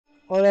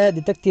ole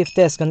detective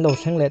test kan lo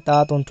thleng le ta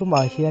ton thuma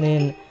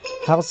hianin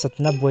har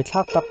satna boi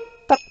thlak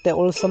tak te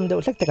ol sam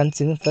deuh hlek te kan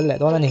ching fel le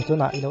don ani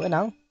tuna ilo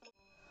enang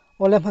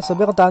ole ma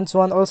sobek tan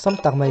chuan ol sam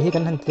tak mai hi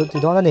kan han ti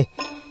don ani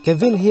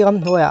Kevin hi ram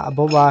hnuaya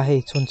bowa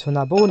hei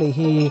chuna bo ni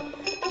hi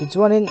ti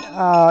chuanin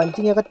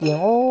intinge ka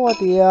tiang o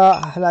atia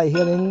halai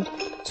hianin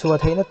chua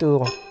theina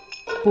tur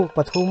puk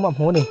pathum a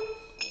hmu ni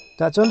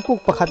ta chuan puk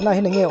pakhat na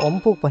hi nge om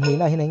puk pahni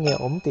na hi nge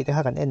om ti te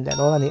ha kan en le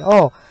don ani o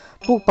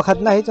puk pakhat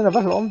na hi chuna va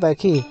hlom ve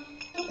khi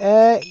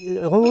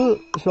rul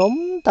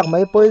hlom tak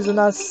mai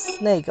poisonous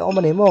snake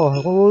omani mo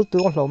rul tu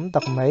hlom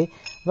tak mai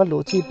va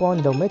lu chi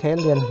pon do mai thel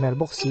lian mel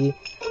box si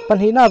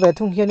panhi na ve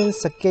thung hianin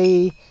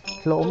sakei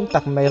hlom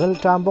tak mai rel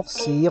tram box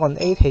si on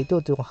ei thei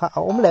tu kha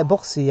om le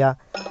box si ya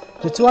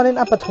ti chuanin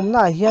a pathum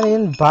na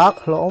hianin bak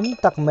hlom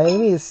tak mai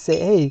mi se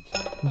hei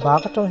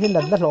bak atang hin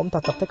na hlom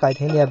tak tak te kai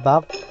thei nia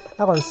bak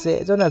a kon se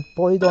chona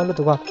poi don lu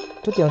tu ka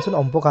tu tiang chun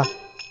om boka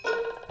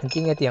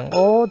tinge tiang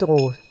o tu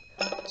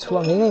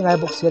chuang ngai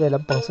box si le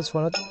lampang sa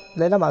chuan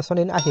le lama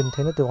sonin a him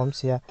theina tu om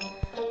sia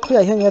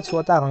khuya hian ya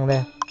chuata kang le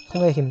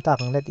khunge him ta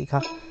kang le ti kha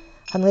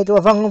han ngai tu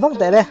wang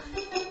te le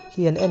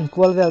hian en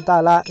kwal vel ta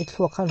la i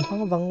thluak khan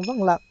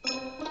wang la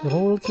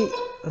rul khi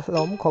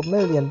hlom khop me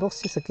lian box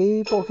si saki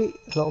po khi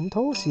hlom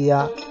tho sia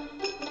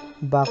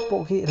bak po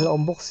khi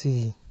hlom box si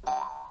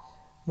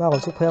ma ko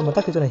chu khoya ma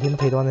ta ki chona him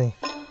thei don ni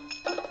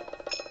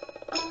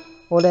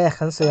ole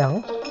khan sayang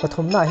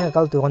pathum na hian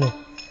kal tu ani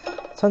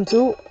chan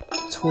chu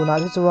chuna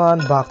chu chuan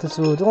bak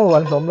chu chu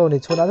wan hlom lo ni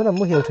chuna chu na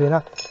mu hil thina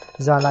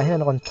zana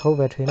hian kon tho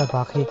ve thina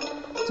bak hi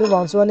chu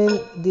wang chuanin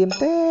dim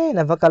te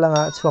na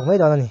vakalanga chuak mai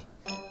don ani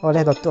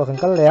ole dot tu kan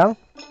kal leang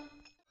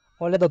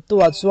ole dot tu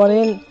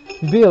chuanin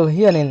bill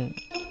hianin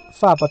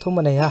fa pathum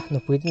ani ha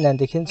nupui tin nan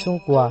dikhin chung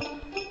kwa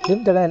lim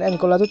te len en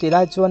kola tu ti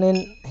lai chuanin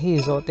hi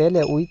zo te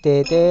le ui te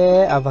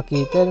avaki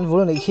ten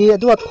vul ni khi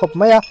duat khop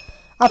maya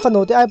a fanu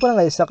te ai pon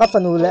ngai saka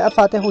fanu le a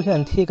fa te hu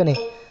hian thi kani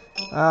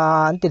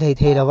an ti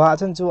thei lawa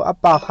chan chu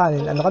apa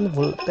khanin an kan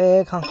vul te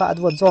khang kha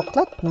duat zawk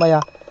tlat maya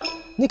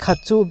ni khat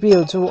chu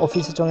bill chu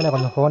office chongina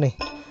kan ho ni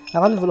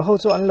an vul ho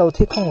chu an lo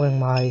thi khong reng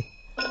mai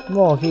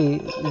mo hi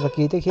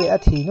avaki te khi a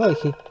thi noi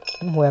khi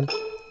muam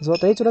zo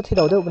te chu na thi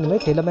lo deuh ni mai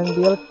theila meng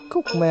bial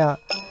kuk maya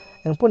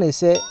eng puni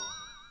se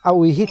a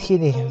ui hi thi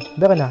ni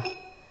berna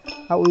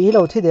a ui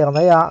lo thi der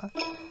maya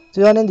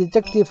chuanin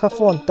detective kha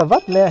phone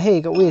tawat me hei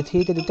ka ui thi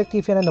te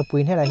detective hian no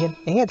puin hena hian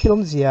enge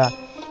thilom zia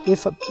i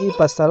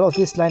pasal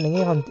office line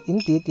enge han in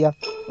ti tia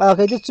a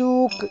ke chu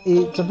i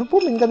chon pu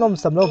min ka nom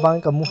sam lo wang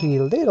ka mu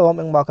hil de lo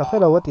eng ma ka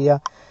khelo watia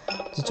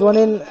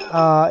chuanin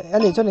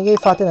ani chon nge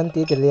fa te nan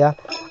ti te lia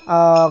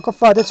ka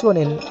fa te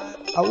chuanin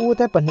a u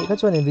te pani ka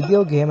chuanin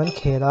video game an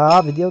khela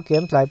video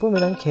game tlai pu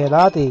min an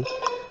khela ti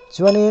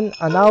chuanin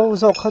anau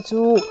zo kha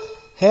chu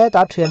he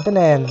ta thian te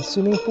nen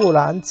swimming pool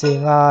an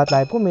chenga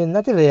tlai pu min na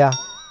ti lia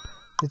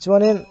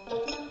chuanin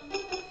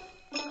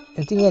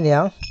entinge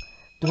niang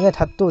tunge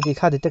that tu ti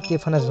kha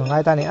detective hana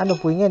zongai ta ni anu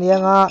pui nge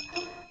nianga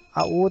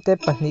a u te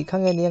pani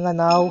khange nianga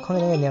nau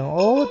khange nge niang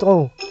o to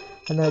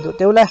ana do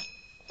teule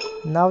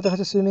nau te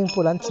kha swimming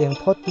pool an cheng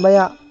phot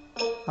maya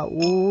a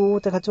u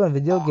te kha chuan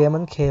video game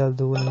an khel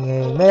du nge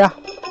maya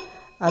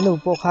anu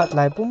po kha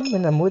tlai pum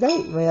min a mu dai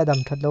maya dam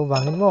that lo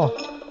wangin mo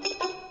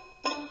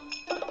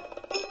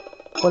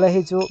kola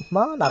hi chu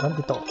ma na kan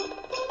ti to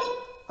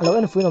alo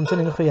en fuinom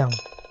chunin khriang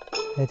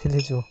he thil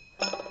hi chu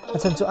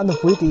achan chu anu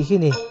pui ti hi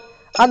ni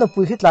anu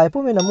pui hi tlai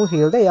pum min a mu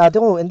hil dei a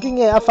deu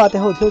endinge a fa te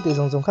ho thil ti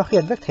jong kha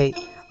khian vek thei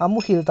a mu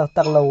hil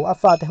tak lo a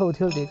fa te ho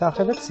thil ti ka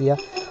kha vek sia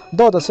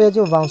do se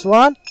chu wang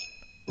chuan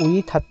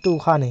ui that tu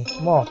kha ni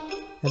mo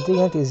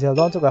endinge ti zel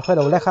don chu ka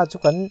khelo le kha chu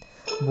kan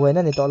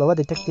buena ni to lo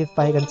detective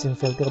pai kan ching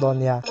fel tir don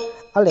nia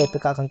a le pe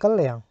ka kan kal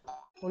leang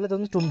ole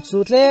don tum chu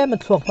tle ma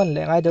thlok man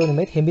le ngai deu ni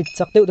mai themit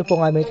chak deu te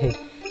pongai mai thei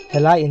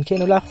helai in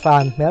khenu la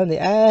fan mel ni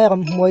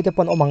ram moi te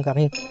pon omang ka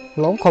hi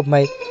lom khop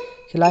mai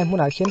hilai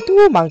muna khian tu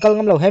mangkal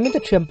ngam lo hemin te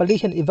thiam pali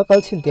hian ivakal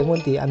chin te ngon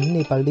ti an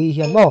ni pali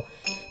hian mo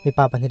mi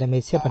pa pan hida me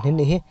se pan hin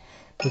ni hi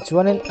ti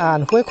chuanin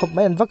an hoi khop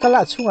mai an vakala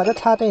chunga da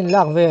tha te in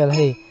lak vel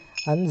hei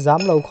an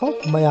zam lo khop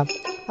maya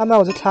ama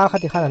o tha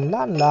khati khan an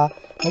lan la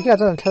mai ka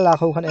tan thla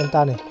kho khan en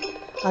ta ni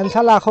an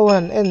thla kho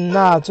han en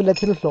na chu le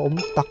thil hlom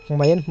tak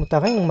mai en mu ta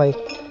reng mai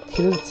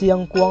thil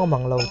chiang kuang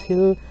mang lo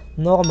thil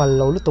normal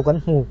lo lu to kan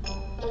hu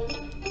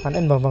an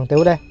en bang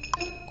teu de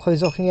khoi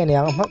zo khing ne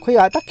yang khoi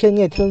a tak khen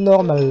nge thil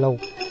normal lo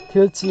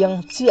thil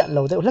chiang chia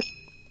lo de lek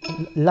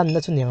lan na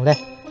chu niang le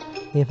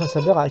ni ma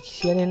sabe ga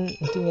khianin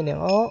ting ne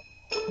o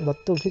dot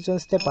tu khi chon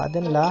step a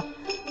den la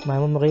mai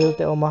mom ril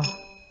te oma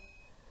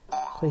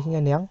khoi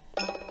hinya niang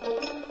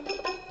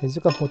ke ju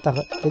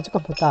ka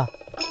puta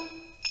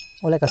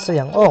ole ka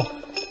sayang o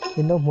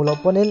ino mulo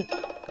ponin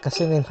ka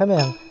singen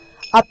khameng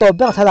a to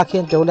bang thala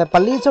khian te ole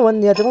pali chon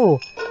nia te u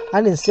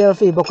anin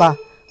selfie boka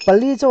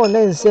pali chon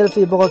nen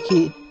selfie boka khi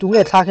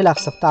tunge thla khilak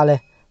sakta le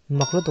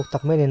maklu tuk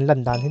tak men in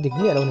landan hi dik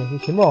ni lo ni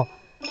khimo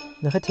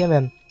na kha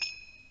thiamem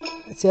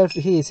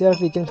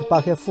selfie keng thupa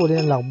khe full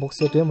in lang box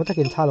se tu mo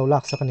takin thalo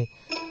lak sakani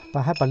pa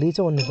ha pali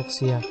chon ni box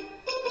sia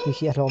hi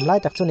hi hlom lai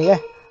tak chu ni e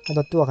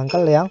adot tu kan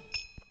kal leang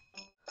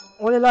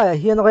ole la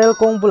hian rel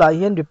kong bula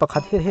hian ri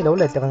pakhat hi lo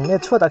le tang ne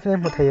chhuat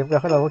akhin mu thei ka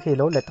khalo khi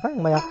lo le tang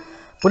maya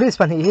police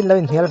pan hi lo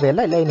in hel ve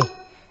lai lai ni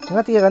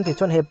ngati kan ti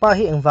chon he pa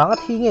hi engwanga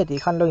thi nge ti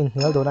khan lo in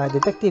hel do na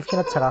detective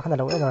khina chaka khana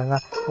lo enga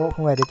o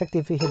khunga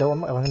detective hi lo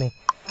am awang ni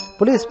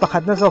police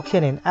pakhat na zawk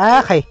hianin a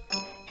khai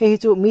he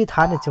chu mi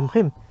tha ni chum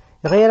khim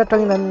rel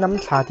tang nan nam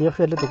thla ti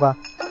khel tu ka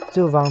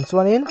chu wang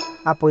chuanin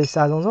a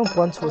poisa jong jong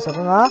pon chu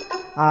sakanga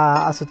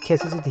a sut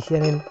khesi ti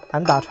hianin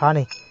an da tha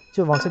ni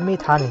chu wang chu mi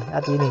tha ni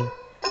a ti ni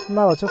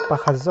ma chu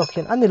pakhat zawk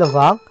hian ani lo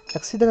wang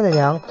accident ni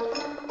yang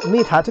mi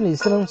tha chu ni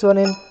sinung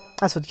chuanin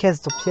a sut khes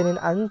chup hianin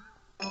an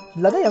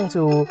lada yang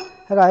chu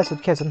hera sut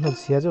khes an hnuk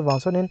sia chu wang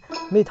chuanin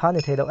mi tha ni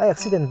thelo a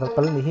accident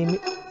pal ni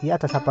hi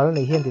ata tha pal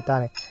ni hian ti ta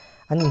ni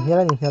an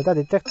ni hel ta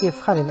detective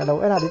khanin alo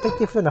ena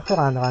detective na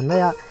khara na na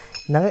ya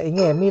nang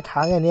enge mi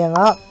tha nge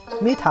nianga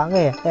mi tha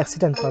nge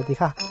accident pal ti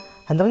kha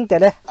handring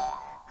tele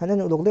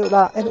hanen uluk le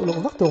la en uluk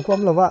vak to kom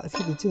lova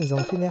fi ti chin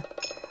zong fi ne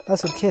a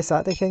sut khesa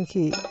te khen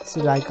khi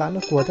silai ka na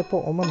ko te po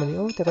oma mani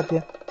o te ka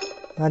tia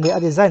ngani a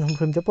design hum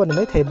phim te po ni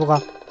mai thei boka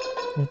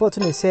po chu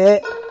ni se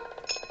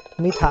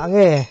mi tha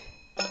nge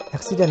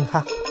accident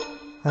ha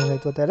han ngai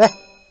to te le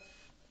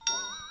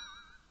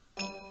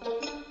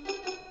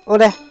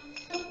ole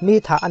mi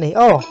tha ani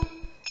o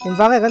in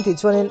wange kan ti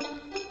chuanin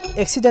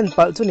accident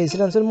pal chu ni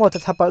sinan chun mo ta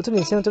thapal chu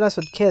ni sinan chuna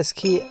sut case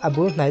khi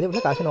abul hnai de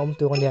ka khin om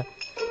tu kan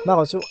ma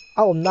ko chu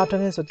a om na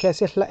thangin sut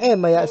case hla e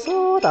maya so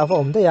ta fa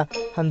om de ya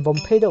han bom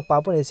phei do pa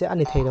po ni se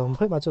ani thei do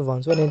phoi ma chu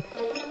wang chuanin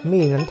mi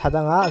nan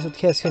thadanga sut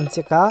case khin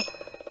cheka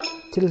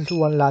thil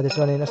luan la de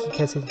chuanin sut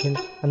case khin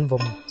an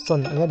bom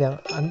son anga dang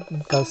an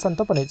kal san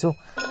to pa ni chu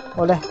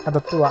ole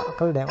adot tuwa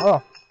kal dang o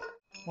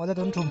oda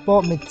tun thum po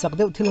mit chak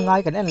deuh thil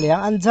ngai kan en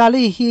leng an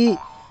jali hi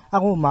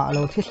angu ma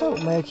lo thi hlo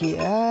mai ki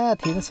a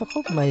thin sa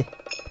khop mai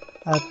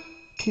a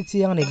thi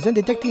chiang ni zen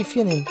detective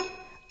hianin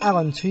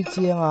agon chui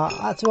chianga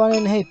a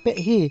chuanin hei pe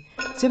hi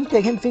chimte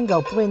khem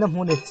finger point na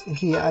hmu ne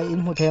hi a in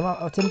hmu thema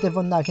chimte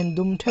von na khen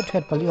dum thet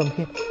thet paliom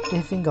hi te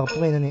finger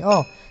point ani o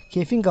ki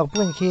finger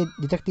point khi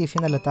detective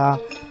hina lata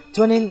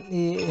chuanin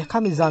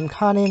khami zan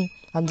khanin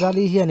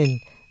anjali hianin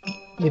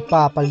mi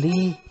pa pali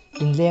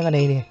in leng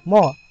anei ni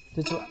mo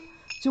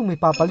chu mi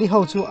pa pali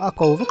ho chu a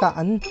ko veka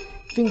an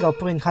finger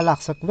point khalak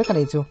sak veka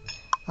nei chu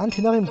an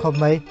thinarim khop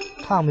mai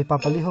khang mi pa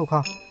pali ho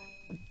kha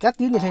kat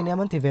ti ni thaine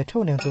man ti ve tho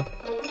neng chu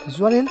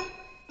chuanin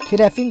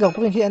khira finger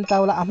print hi an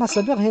tawla ama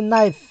sabek hin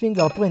knife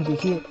finger print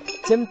hi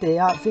chemte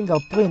ya finger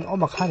print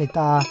oma khani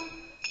ta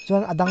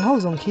chuan adang ho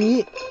zong khi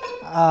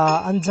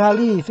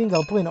anjali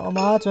finger print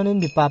oma chuanin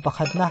mi pa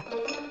pakhat na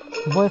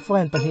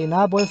boyfriend panhina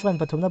boyfriend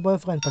pathumna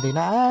boyfriend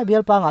palina a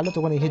bial pa nga lo to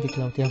ni hi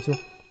diklo tiang chu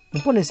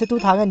puni se tu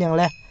thanga nyang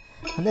le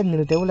an en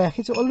mil teule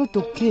hi chu olu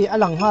tuk khi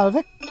alang hal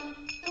vek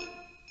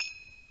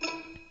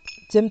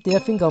chemte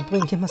finger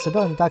print khi ma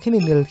sabek ta khi mi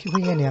mil khi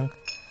hui nyang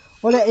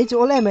ole h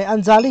ole mai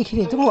anjali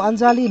khini tu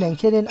anjali neng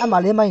khenin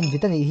amale ma in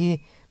vitani hi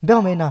bel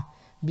mai na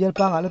bial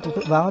pa nga lo tu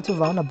wanga chu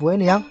wanga buai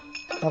niang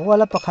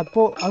awala pakhat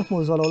po ang mu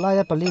zolo la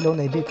ya pali lo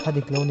nei bi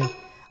khadik lo ni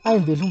ai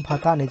bi lum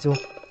phata nei chu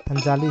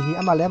anjali hi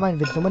amale ma in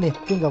vit tumani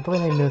finger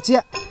point nei mil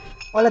chia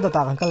ole to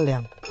ta kan kal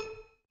leng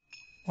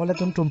ole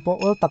tun tumpo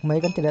ol tak mai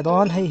kan tile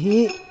don hei hi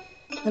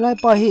elai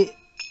pa hi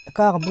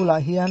ka bula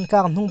hian ka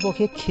hnung po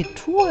khi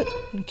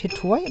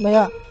khithuai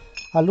maya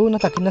alu na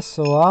takina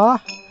soa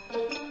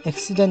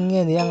accident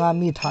nge ni anga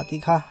mi tha ti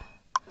kha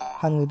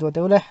han ngi to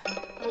teule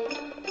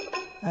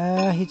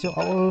hi chu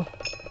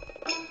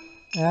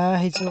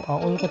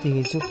aul ka ti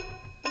chu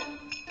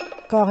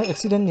ka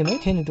accident ni mai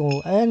thein tu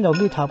en lo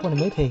mi tha po ni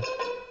mai thei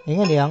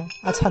nge liang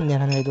a chan ne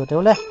han ngai to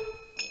teule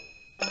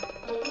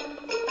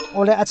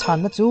ole a chan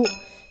na chu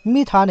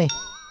mi tha ni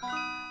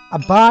a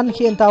ban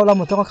khian tawla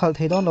mo to ka khal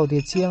thei don lo ti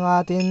chianga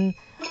tin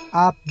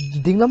a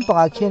dinglam pa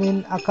khianin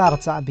a kar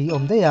cha bi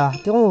om de ya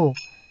tu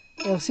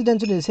accident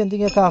chu ni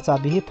sending ka cha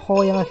bi hi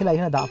phoyanga khilai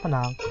hina da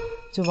phanang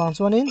chuwang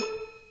chuanin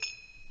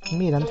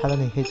mi ran thala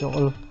ni he chu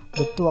ol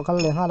tu akal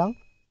le halang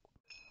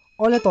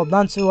ole top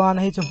dan chuan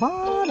he chu ma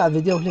la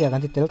video hlia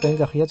kan ti tel kan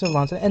ka khia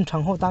chuwang chuan en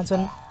thang ho tan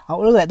chuan a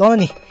ol le don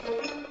ni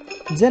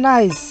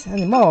jenais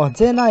ani mo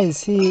jenais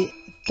hi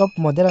top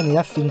model ani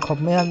a fin khop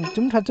me han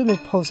chum tha chu mi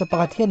pho sa pa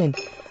thianin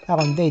a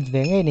ron date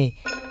ve nge ni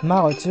ma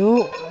ko chu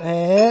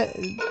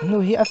nu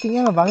hi a fing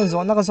ema wang zo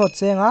na ka zo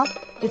chenga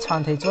i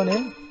chan thei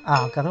chuanin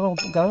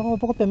ka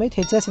pok pe mai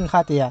thei che sin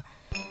kha tia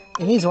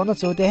ini zo na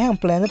chu te hang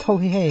planet ho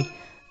hi he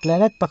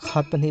planet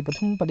pakhat pani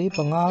pathum pali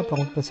panga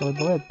pang pesol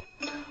boret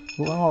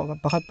buango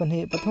pakhat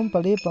pani pathum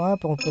pali panga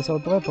pang pesol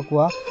boret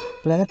pakwa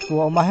planet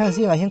ko ma hang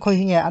si hang khoi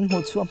hinge an mu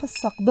chu am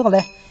sak ber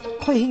le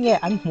khoi hinge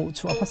an mu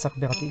chu am sak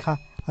ber ti kha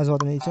a zo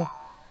ni chu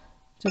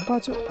pa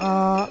chu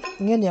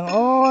nge nyang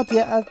o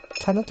tia a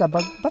thana ta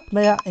bat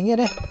me ya nge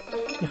ne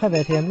i kha ve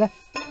them le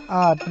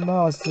art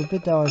mouse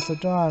jupiter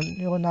saturn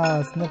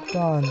uranus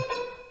neptune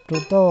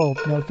pluto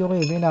mercury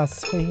venus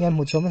khoi hinge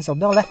mu chu man sak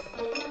ber le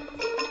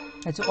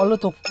ai chu olu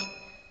tuk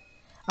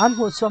an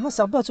mu chu man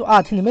sak ber chu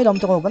thin me lom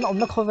to kan om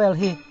na khovel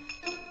hi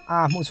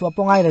mu chu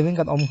pongai le wing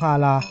kan om kha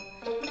la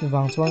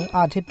wang chuang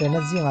thi pe na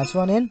jinga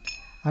chuanin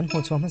an mu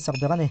chu man sak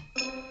ber ani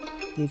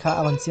ti kha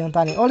awan chiang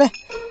ta ni ole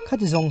khát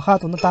thì zong kha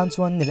tụi nó tan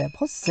chuan nè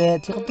phốt xe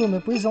thì các tụi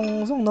mình bui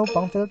zong nấu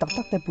bằng phèo tắc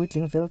tắc tê bui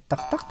tiếng phèo tắc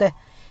tắc tê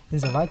in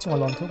giờ vai chung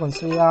lawmthu còn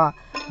suy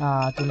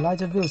tụi lai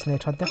cho views này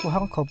thoát tê của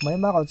hang khop mấy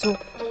má còn chú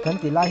gần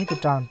tỷ lai hít từ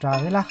tràn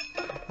tràn này là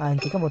anh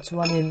thì có một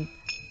chuan in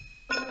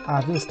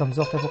views tầm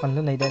dọc theo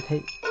phần này để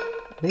thấy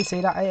đấy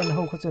sẽ là ai anh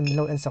hậu có chuyện mình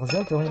lâu anh sạc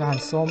dễ tôi hàn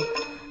xôm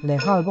lẻ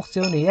hai bốc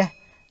chiếu này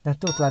đang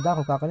tụt lại đa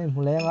của cả cái này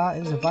một lẻ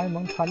anh giờ vai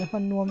mong thoát những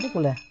phần nuông rất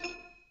là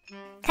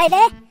ใครเ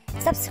ด้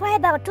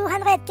subscriber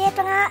 200k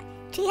จังอ่ะ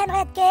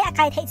 300k ใค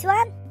รthấy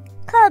chuan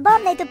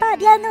Khawlbawm này tụi bao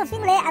điều nữa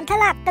phim lệ ăn thà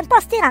lạc cần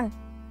post tiếng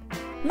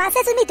mà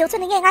sẽ chỉ mi tiểu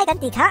chuan ngay ngayกัน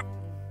ตีค่ะ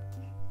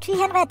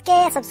 300k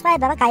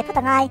subscriber ใครพูด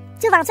ต่างไง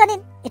ชื่อวังchuan in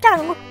อีกจัง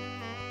งู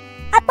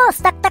อ่ะ post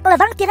ตักระ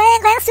วังตีแร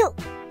งสุด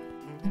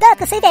เด้อ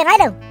ก็สิได้ไง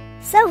เด้อ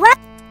so what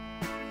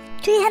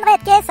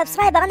 300k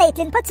subscriber này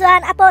tinพูดchuan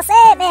อ่ะ post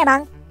แม่มั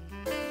ง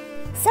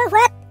so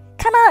what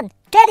come on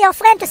tell your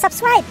friend to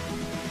subscribe